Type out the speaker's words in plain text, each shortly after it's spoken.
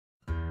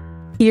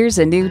Here's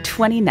a new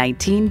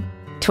 2019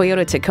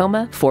 Toyota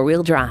Tacoma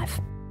four-wheel drive.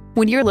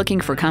 When you're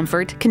looking for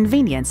comfort,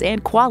 convenience,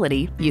 and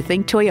quality, you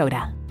think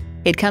Toyota.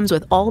 It comes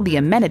with all the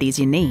amenities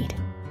you need.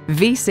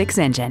 V6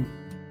 engine,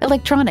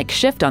 electronic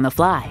shift on the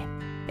fly,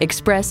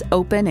 express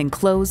open and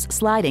close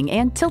sliding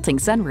and tilting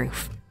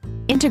sunroof,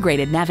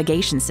 integrated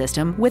navigation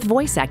system with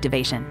voice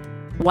activation,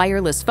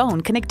 wireless phone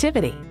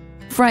connectivity,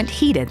 front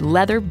heated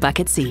leather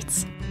bucket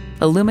seats,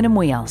 aluminum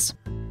wheels,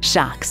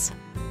 shocks,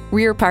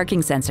 rear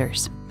parking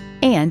sensors,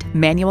 and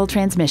manual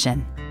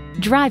transmission.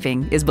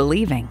 Driving is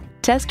believing.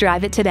 Test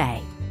drive it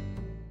today.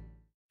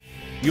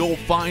 You'll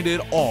find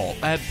it all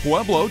at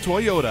Pueblo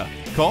Toyota.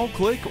 Call,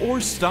 click, or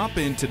stop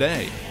in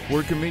today.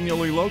 We're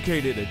conveniently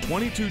located at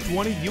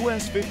 2220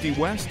 US 50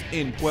 West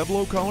in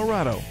Pueblo,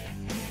 Colorado.